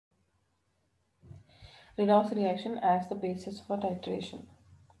Redox reaction as the basis for titration.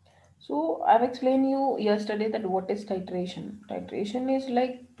 So I've explained you yesterday that what is titration. Titration is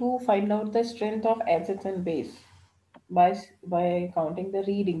like to find out the strength of acids and base by counting the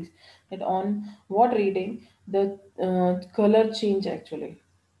readings. That on what reading the color change actually.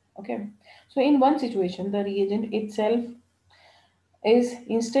 Okay. So in one situation, the reagent itself is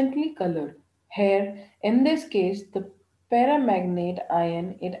instantly colored. Here, in this case, the paramagnet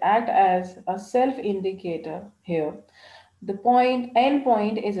ion it act as a self-indicator here. The point end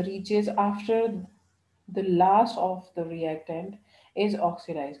point is reaches after the last of the reactant is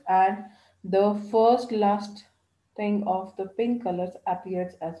oxidized and the first last thing of the pink colors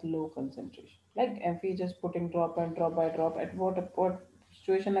appears as low concentration. Like if we just putting drop and drop by drop at what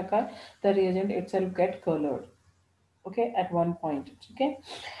situation occur, the reagent itself get colored, okay, at one point. Okay,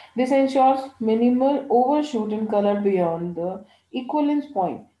 this ensures minimal overshoot in color beyond the equivalence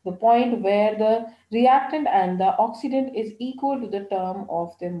point, the point where the reactant and the oxidant is equal to the term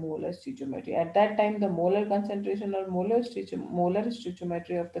of their molar stoichiometry. At that time the molar concentration or molar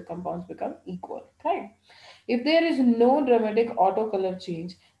stoichiometry of the compounds become equal, right? If there is no dramatic auto color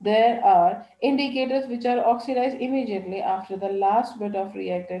change, there are indicators which are oxidized immediately after the last bit of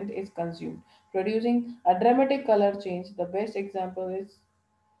reactant is consumed, producing a dramatic color change. The best example is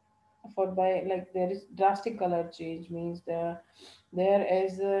for by like there is drastic color change means there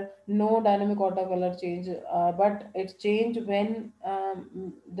is no dynamic auto color change, but it's change when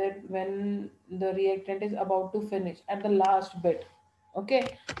the reactant is about to finish at the last bit.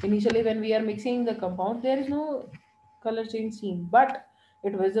 Okay, initially when we are mixing the compound there is no color change seen, but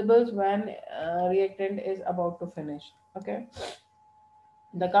it visible when reactant is about to finish. Okay,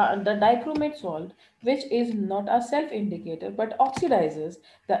 the dichromate salt, which is not a self-indicator but oxidizes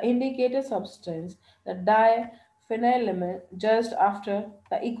the indicator substance, the diphenylamine, just after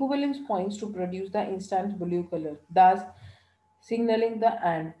the equivalence points to produce the instant blue color, thus signaling the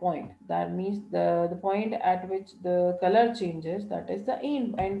end point. That means the point at which the color changes, that is the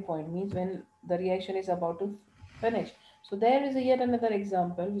end point, means when the reaction is about to finish. So there is yet another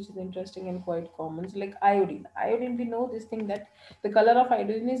example which is interesting and quite common. So like iodine. Iodine, we know this thing that the color of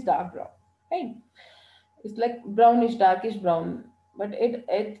iodine is dark brown, right? It's like brownish, darkish brown. But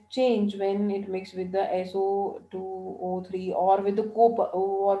it change when it mix with the SO2O3 or with the copper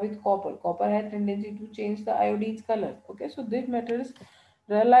or with copper. Copper has tendency to change the iodine's color. Okay, so these metals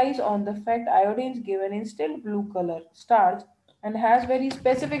relies on the fact iodine is given instant blue color starch and has very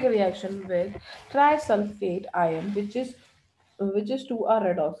specific reaction with trisulfate ion, which is to a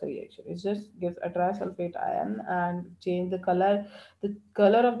redox reaction. It just gives a trisulfate ion and change the color. The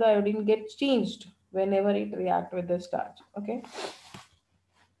color of the iodine gets changed whenever it react with the starch. Okay,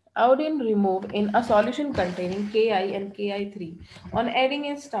 iodine removed in a solution containing Ki and Ki3 on adding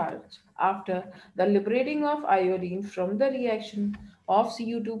in starch. After the liberating of iodine from the reaction of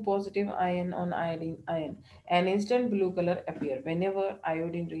Cu2 positive ion on iodine ion, an instant blue color appear. Whenever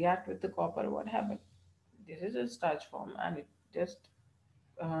iodine react with the copper, what happened? This is a starch form and it just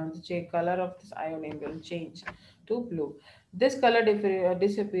the color of this iodine will change to blue. This color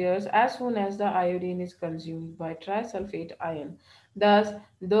disappears as soon as the iodine is consumed by trisulfate ion. Thus,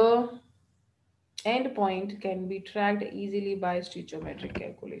 the end point can be tracked easily by stoichiometric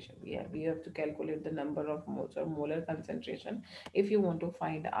calculation. We have to calculate the number of moles or molar concentration if you want to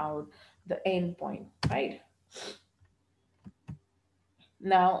find out the end point, right?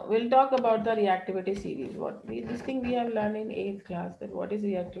 Now we'll talk about the reactivity series. This thing we have learned in eighth class, that what is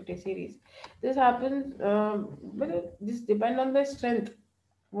reactivity series. This happens, this depend on the strength.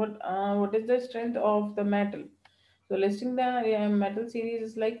 What is the strength of the metal? So listing the metal series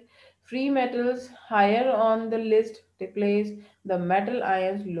is like free metals higher on the list they place the metal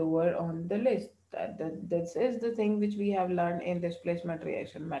ions lower on the list. This is the thing which we have learned in displacement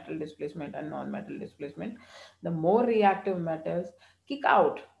reaction, metal displacement and non-metal displacement. The more reactive metals kick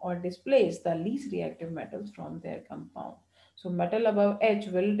out or displace the least reactive metals from their compound. So metal above H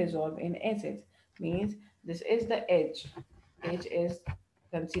will dissolve in acids, means this is the H. H is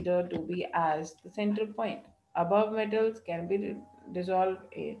considered to be as the central point. Above metals can be dissolved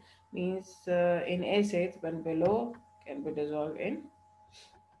means in acids, but below can be dissolved in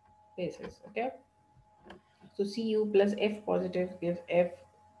bases. Okay, so Cu plus F positive gives F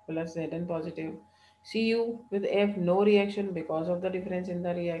plus Zn positive. Cu with F no reaction because of the difference in the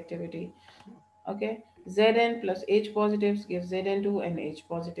reactivity. Okay, Zn plus H positives gives Zn2 and H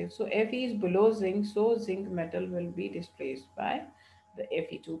positive. So Fe is below zinc, so zinc metal will be displaced by the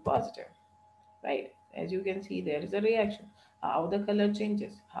Fe2 positive, right? As you can see, there is a reaction. How the color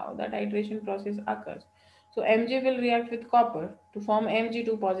changes, how the titration process occurs. So Mg will react with copper to form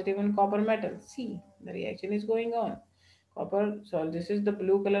Mg2 positive and copper metal. See, the reaction is going on. Copper, so this is the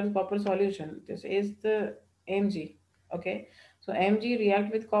blue color copper solution. This is the Mg. Okay, so Mg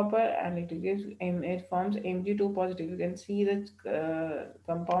react with copper and it gives it forms Mg2 positive. You can see the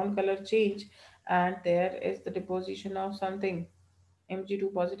compound color change, and there is the deposition of something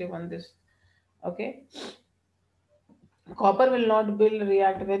Mg2 positive on this. Okay, copper will not will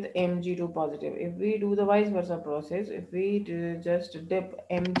react with Mg2 positive. If we do the vice versa process, if we just dip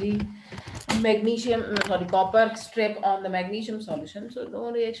Mg magnesium, sorry, copper strip on the magnesium solution, so no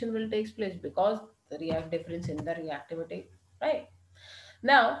reaction will take place because the react difference in the reactivity, right?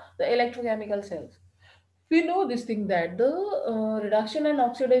 Now the electrochemical cells. We know this thing that the reduction and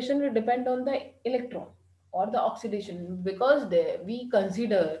oxidation will depend on the electron or the oxidation, because we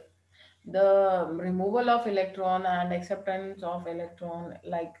consider the removal of electron and acceptance of electron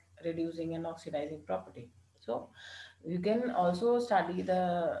like reducing and oxidizing property. So you can also study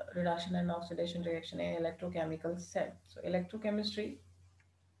the reduction and oxidation reaction in electrochemical cell. So electrochemistry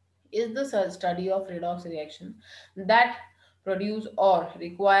is the study of redox reaction that produce or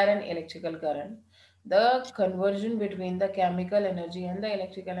require an electrical current. The conversion between the chemical energy and the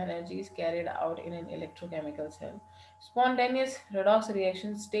electrical energy is carried out in an electrochemical cell. Spontaneous redox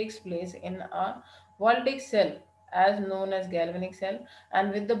reactions takes place in a voltaic cell as known as galvanic cell,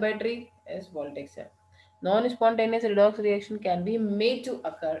 and with the battery is voltaic cell. Non-spontaneous redox reaction can be made to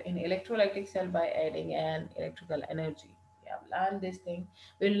occur in electrolytic cell by adding an electrical energy. We have learned this thing.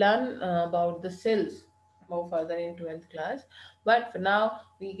 We'll learn about the cells more further in 12th class. But for now,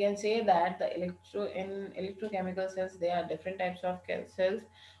 we can say that the electrochemical cells, there are different types of cells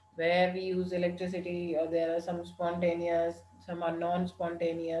where we use electricity, or there are some spontaneous, some are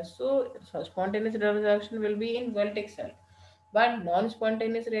non-spontaneous. So spontaneous reaction will be in voltaic cell, but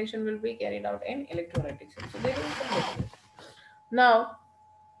non-spontaneous reaction will be carried out in electrolytic cells. So there is some difference. Now,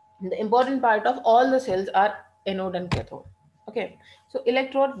 the important part of all the cells are anode and cathode. Okay, so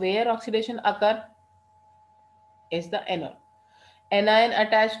electrode where oxidation occur is the anode. Anion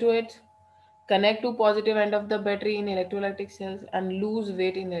attached to it connect to positive end of the battery in electrolytic cells and lose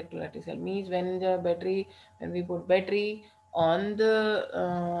weight in electrolytic cell. Means when we put battery on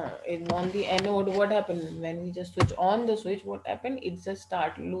on the anode, what happened when we just switch on the switch? What happened? It just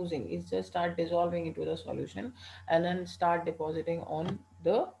start losing. It just start dissolving into the solution and then start depositing on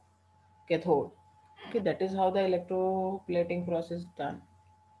the cathode. Okay, that is how the electroplating process done.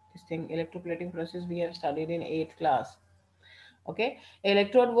 This thing electroplating process we have studied in 8th class. Okay,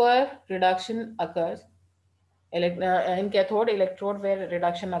 electrode where reduction occurs. In cathode electrode where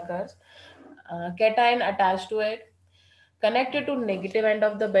reduction occurs, cation attached to it, connected to negative end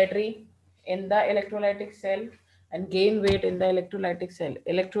of the battery in the electrolytic cell, and gain weight in the electrolytic cell.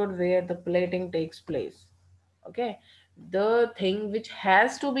 Electrode where the plating takes place. Okay, the thing which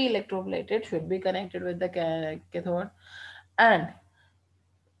has to be electroplated should be connected with the cathode, and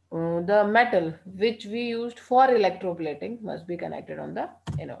the metal which we used for electroplating must be connected on the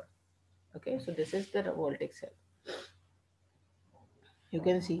anode. Okay, so this is the voltaic cell. You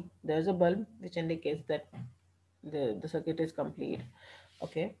can see there's a bulb which indicates that the circuit is complete.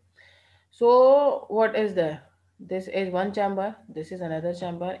 Okay, so what is there? This is one chamber, this is another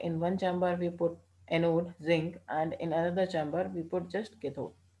chamber. In one chamber we put anode zinc, and in another chamber we put just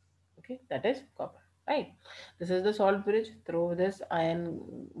cathode. Okay, that is copper, right? This is the salt bridge. Through this ion,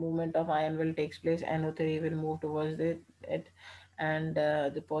 movement of ion will takes place. NO3 will move towards it, and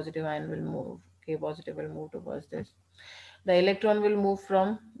the positive ion will move, K positive will move towards this. The electron will move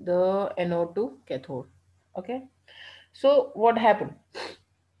from the anode to cathode. Okay, so what happened?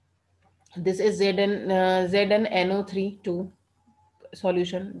 This is ZnNO3 2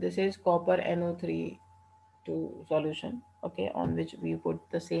 solution. This is copper NO3 2 solution. Okay, on which we put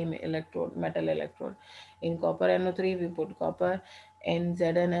the same electrode, metal electrode. In copper NO3 we put copper. In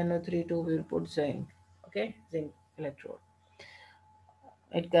ZnNO3 2 we will put zinc. Okay, zinc electrode.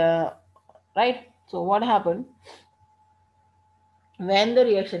 It right. So what happened? When the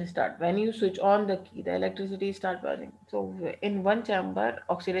reaction start, when you switch on the key, the electricity start burning. So in one chamber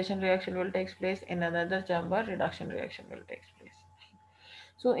oxidation reaction will take place, in another chamber reduction reaction will take place.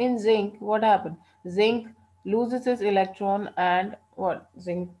 So in zinc what happened? Zinc loses its electron, and what,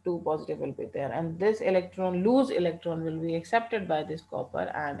 zinc 2 positive will be there, and this electron lose electron will be accepted by this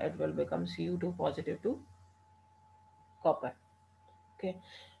copper, and it will become Cu2 positive to copper. Okay,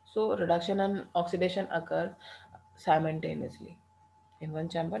 so reduction and oxidation occur simultaneously. In one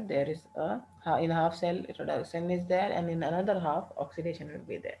chamber there is in half cell reduction is there, and in another half oxidation will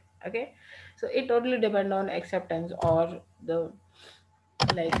be there. Okay, so it totally depend on acceptance or the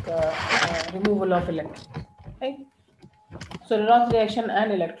like removal of electrons, right? So redox reaction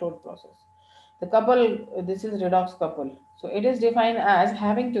and electrode process. The couple, this is redox couple. So it is defined as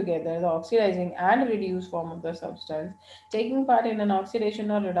having together the oxidizing and reduced form of the substance, taking part in an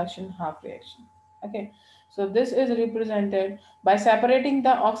oxidation or reduction half reaction. Okay. So this is represented by separating the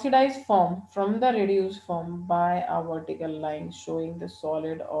oxidized form from the reduced form by a vertical line showing the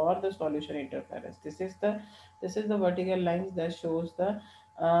solid or the solution interference. This is the vertical lines that shows the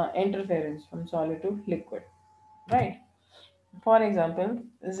interference from solid to liquid, right? For example,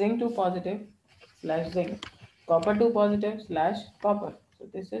 zinc 2 positive slash zinc, copper 2 positive slash copper. So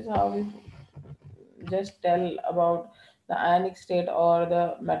this is how we just tell about the ionic state or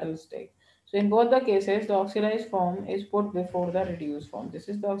the metal state. So in both the cases, the oxidized form is put before the reduced form. This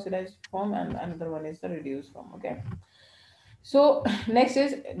is the oxidized form and another one is the reduced form. Okay. So next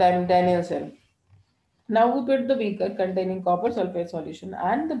is Daniel cell. Now we put the beaker containing copper sulfate solution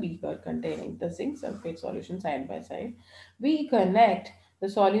and the beaker containing the zinc sulfate solution side by side. We connect the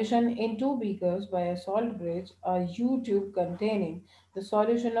solution in two beakers by a salt bridge, a U-tube containing the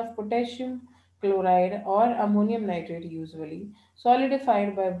solution of potassium chloride or ammonium nitrate, usually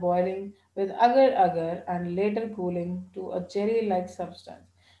solidified by boiling with agar-agar and later cooling to a jelly-like substance.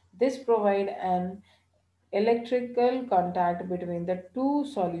 This provides an electrical contact between the two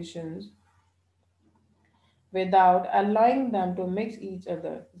solutions without allowing them to mix each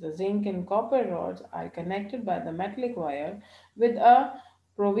other. The zinc and copper rods are connected by the metallic wire with a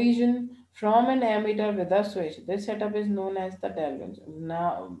provision from an ammeter with a switch. This setup is known as the Delvin's.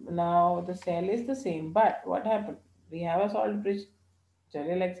 Now the cell is the same, but what happened? We have a salt bridge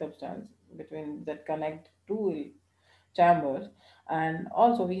jelly-like substance between that connect two chambers, and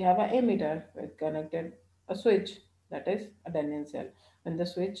also we have a emitter with connected a switch, that is a Daniel cell. When the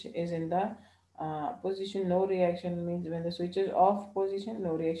switch is in the position, no reaction, means when the switch is off position,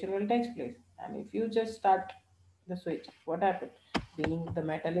 no reaction will take place. And if you just start the switch, what happened? Being the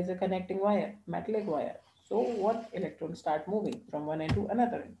metal is a connecting wire, metallic wire, so what, electrons start moving from one end to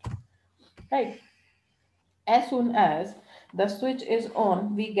another end, right? As soon as the switch is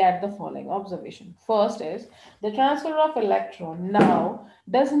on, we get the following observation. First is the transfer of electron now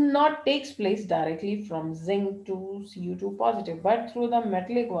does not takes place directly from zinc to Cu2 positive, but through the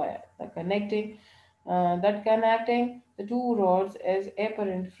metallic wire. That connecting the two rods is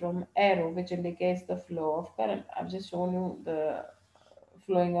apparent from arrow, which indicates the flow of current. I've just shown you the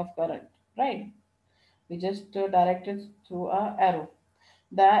flowing of current, right? We just directed through a arrow.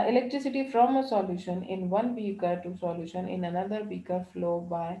 The electricity from a solution in one beaker to solution in another beaker flow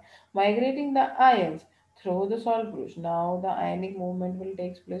by migrating the ions through the salt bridge. Now the ionic movement will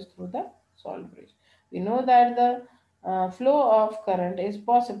take place through the salt bridge. We know that the flow of current is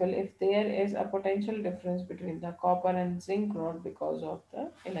possible if there is a potential difference between the copper and zinc rod because of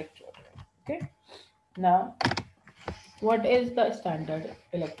the electrode. Okay. Now, what is the standard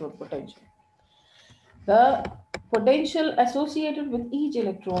electrode potential? The potential associated with each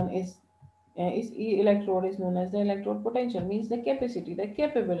electrode is known as the electrode potential, means the capacity, the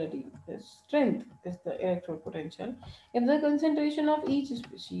capability, the strength is the electrode potential. If the concentration of each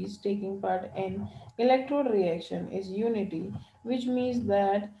species taking part in electrode reaction is unity, which means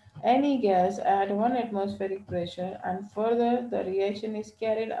that any gas at 1 atmospheric pressure and further the reaction is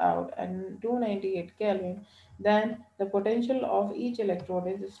carried out at 298 Kelvin, then the potential of each electrode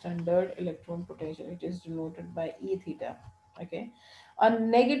is the standard electron potential. It is denoted by E theta. Okay. A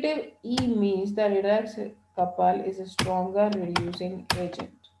negative E means the redox couple is a stronger reducing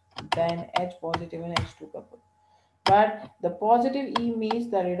agent than H positive and H2 couple. But the positive E means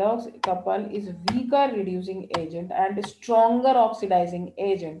the redox couple is weaker reducing agent and stronger oxidizing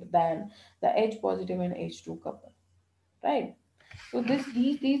agent than the H positive and H2 couple. Right? So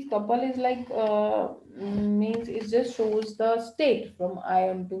these couple is like means it just shows the state from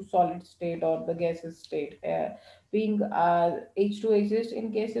ion to solid state or the gaseous state. Being H2 exists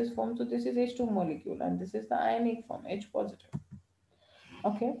in gaseous form, so this is H2 molecule and this is the ionic form H positive.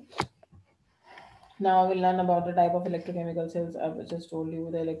 Okay. Now we'll learn about the type of electrochemical cells. I've just told you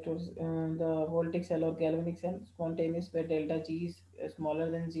the electrodes, the voltaic cell or galvanic cell, spontaneous where delta G is smaller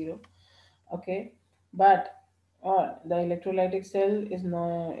than zero. Okay, but the electrolytic cell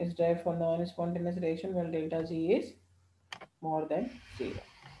is derived from non-spontaneous reaction where delta G is more than zero.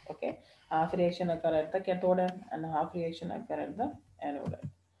 Okay, half reaction occur at the cathode end and half reaction occur at the anode end.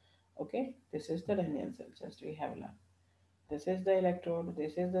 Okay, this is the Daniell cell. Just we have learned. This is the electrode,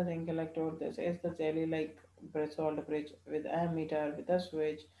 this is the zinc electrode, this is the jelly like salt bridge with ammeter with a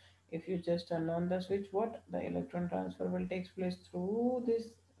switch. If you just turn on the switch, what? The electron transfer will take place through this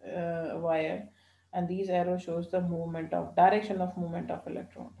wire and these arrows shows the movement of direction of movement of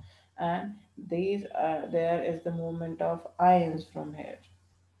electron, and these there is the movement of ions from here,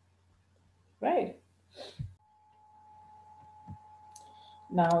 right?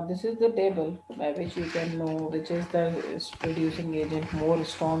 Now, this is the table by which you can know which is the reducing agent, more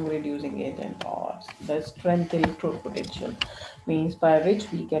strong reducing agent, or the strength electrode potential, means by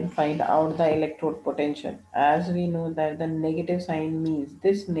which we can find out the electrode potential. As we know that the negative sign means,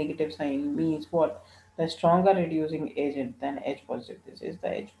 this negative sign means what? The stronger reducing agent than H positive. This is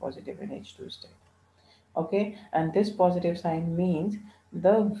the H positive in H2 state. Okay, and this positive sign means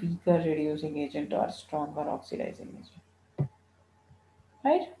the weaker reducing agent or stronger oxidizing agent,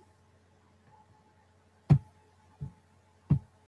 right?